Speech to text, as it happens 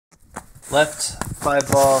Left 5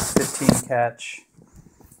 ball, 15 catch,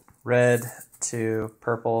 red to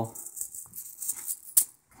purple,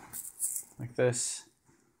 like this.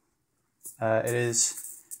 It is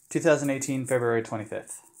 2018, February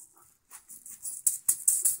 25th.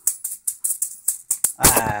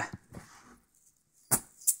 Ah.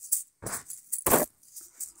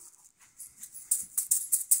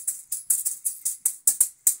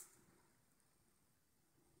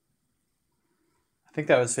 I think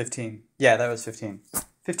that was 15. Yeah, that was 15.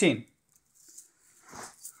 15.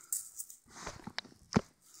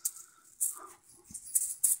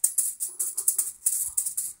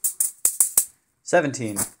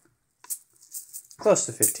 $17. Close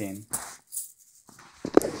to 15.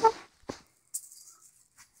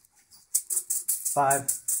 $5,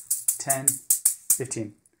 $10,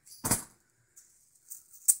 $15.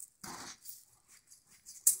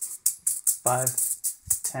 $5,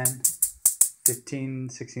 $10,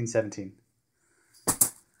 $15, $16, $17.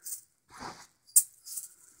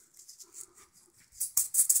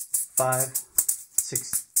 $5,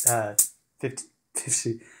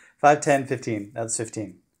 $10, $15. That's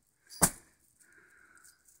 15.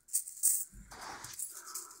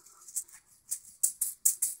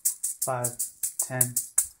 $5, $10,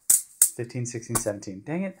 $15, $16, $17.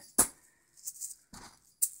 Dang it.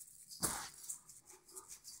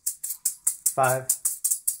 $5,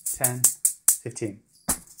 $10, $15.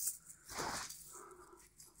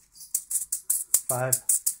 $5,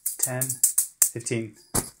 $10, $15.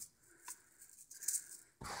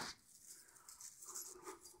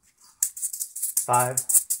 $5,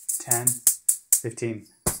 $10, $15.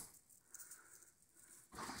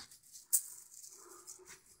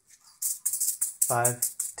 $5,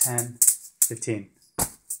 $10, $15.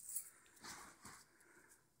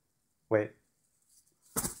 Wait,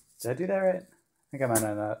 did I do that right? I think I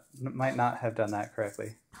might not have done that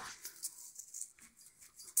correctly.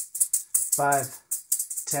 5,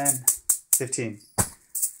 10, 15.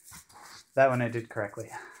 That one I did correctly.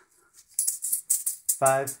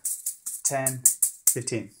 5, 10,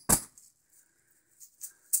 15.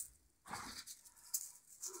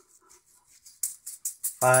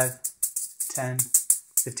 5, 10,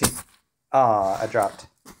 15. Ah, I dropped.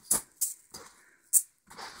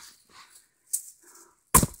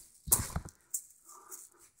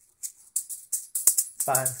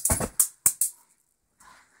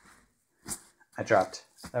 I dropped.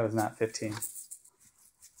 That was not 15.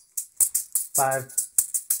 5,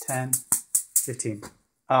 10, 15.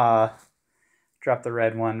 Dropped the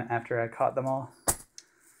red one after I caught them all.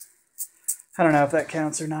 I don't know if that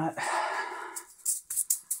counts or not.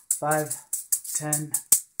 5, 10,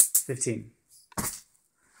 15.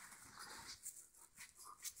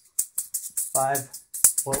 5,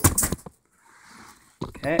 whoa.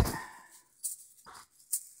 Okay.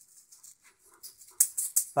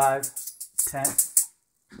 5, 10.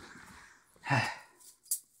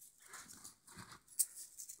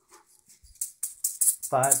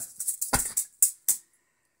 5.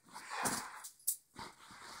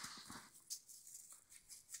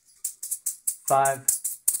 5.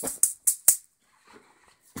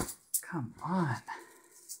 Come on.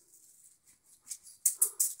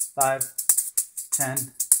 5, 10,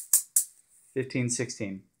 15,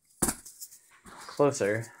 16.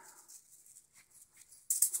 Closer.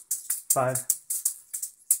 5,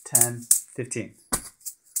 10, 15.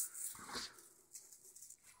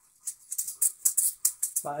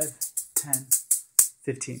 5, 10,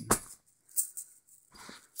 15.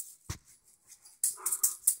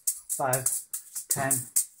 5, 10,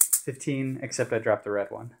 15, except I dropped the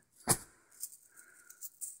red one.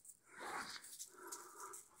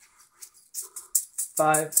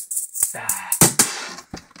 5,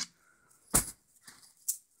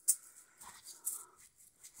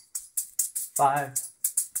 5,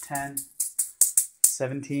 10,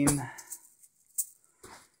 17.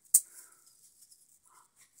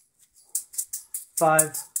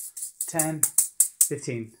 5, 10,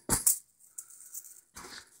 15.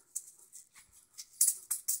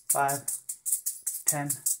 5, 10,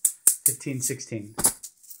 15, 16.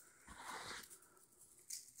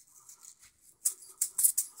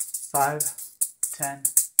 5, 10,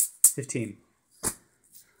 15.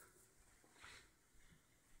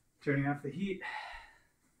 Turning off the heat.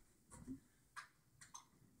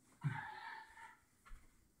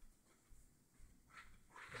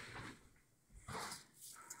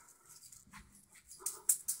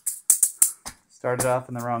 Started off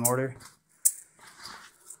in the wrong order.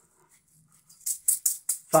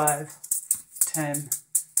 5, 10,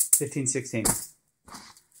 15, 16.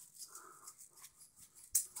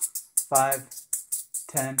 5,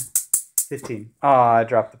 10, 15. Ah, I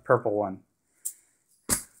dropped the purple one.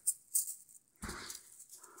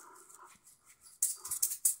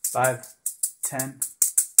 5, 10,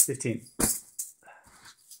 15.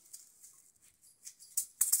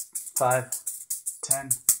 5, 10,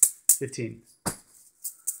 15.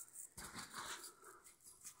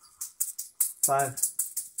 5,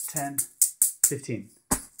 10, 15.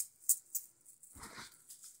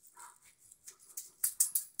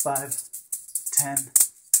 5, 10,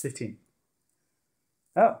 15.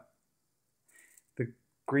 Oh. The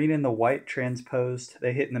green and the white transposed.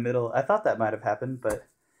 They hit in the middle. I thought that might have happened, but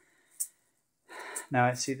now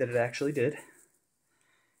I see that it actually did.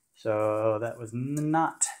 So that was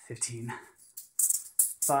not 15.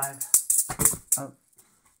 5. Oh.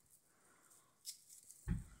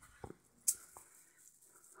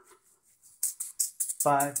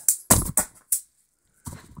 5.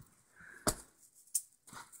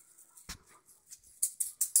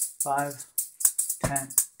 5, 10.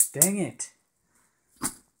 Dang it.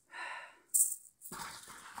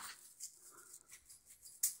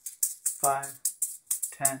 5,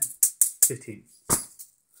 10, 15.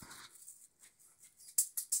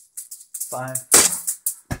 5.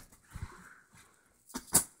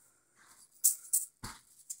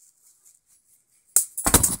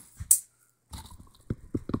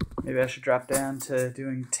 Maybe I should drop down to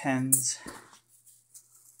doing 10s.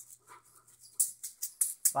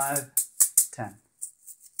 5, 10.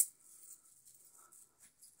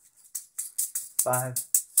 5,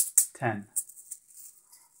 10.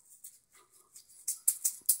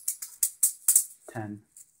 10.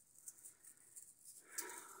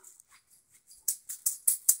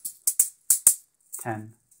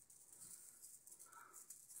 10.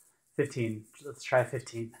 15. Let's try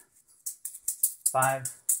 15. 5,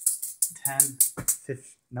 10, 15.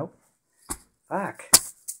 Nope. Fuck.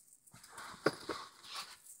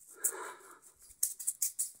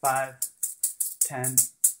 5, 10,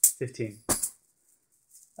 15.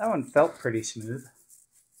 That one felt pretty smooth.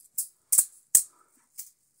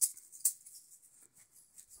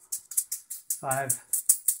 5,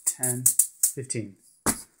 10, 15.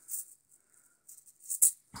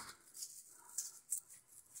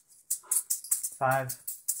 5,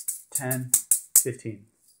 10, 15.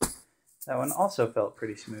 That one also felt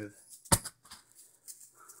pretty smooth.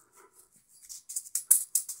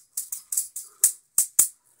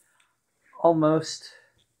 Almost.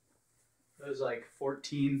 It was like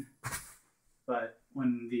 14, but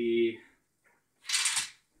when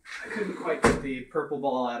I couldn't quite get the purple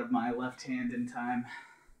ball out of my left hand in time.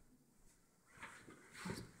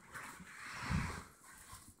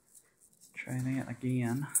 Trying it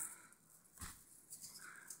again.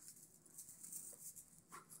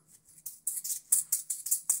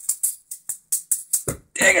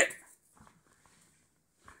 Dang it!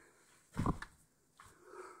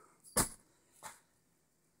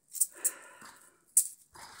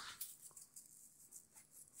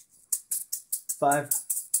 Five.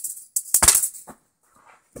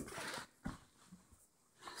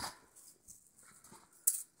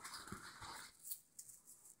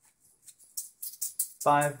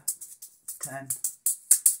 5, 10,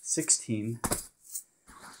 16.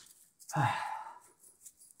 5.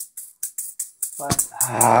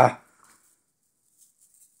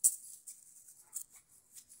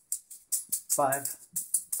 5,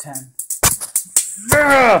 10.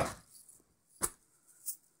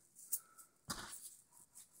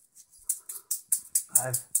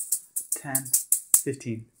 5, 10,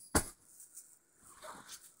 15.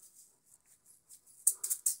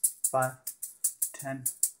 5, 10,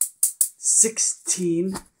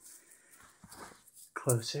 16.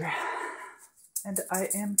 Closer. And I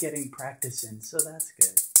am getting practice in, so that's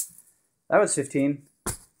good. That was 15.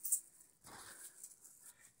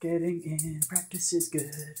 Getting in practice is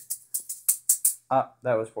good. Ah,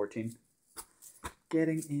 that was 14.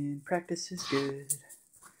 Getting in practice is good.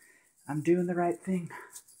 I'm doing the right thing.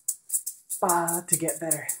 To get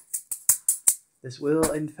better. This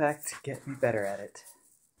will, in fact, get me better at it.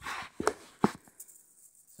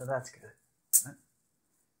 So that's good.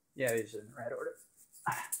 Yeah, these are in the right order.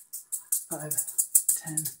 5,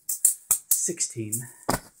 10, 16.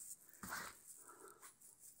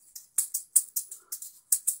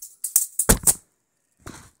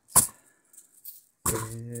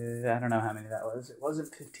 I don't know how many that was. It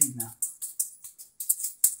wasn't 15 now.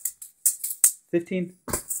 15.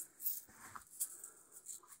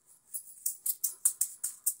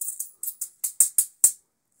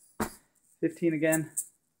 15 again.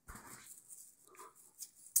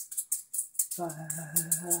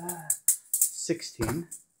 16.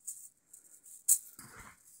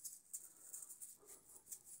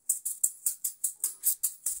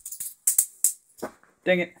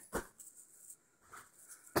 Dang it.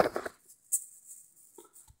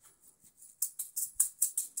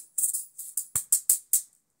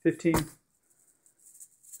 $15.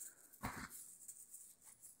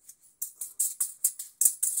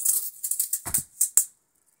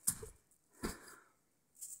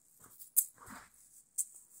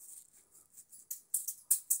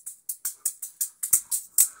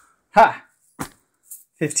 Ha!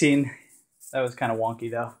 15. That was kind of wonky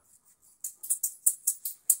though.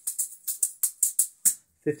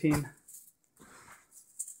 15.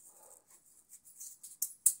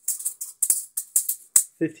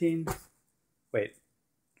 15. Wait.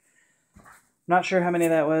 Not sure how many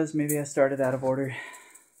that was. Maybe I started out of order.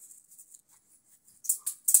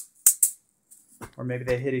 Or maybe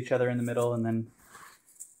they hit each other in the middle and then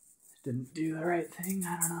didn't do the right thing.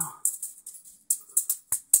 I don't know.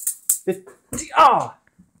 50. Oh!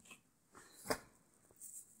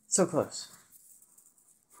 So close.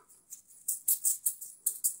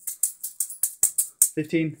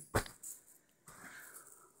 15.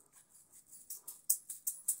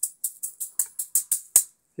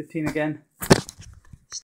 15 again.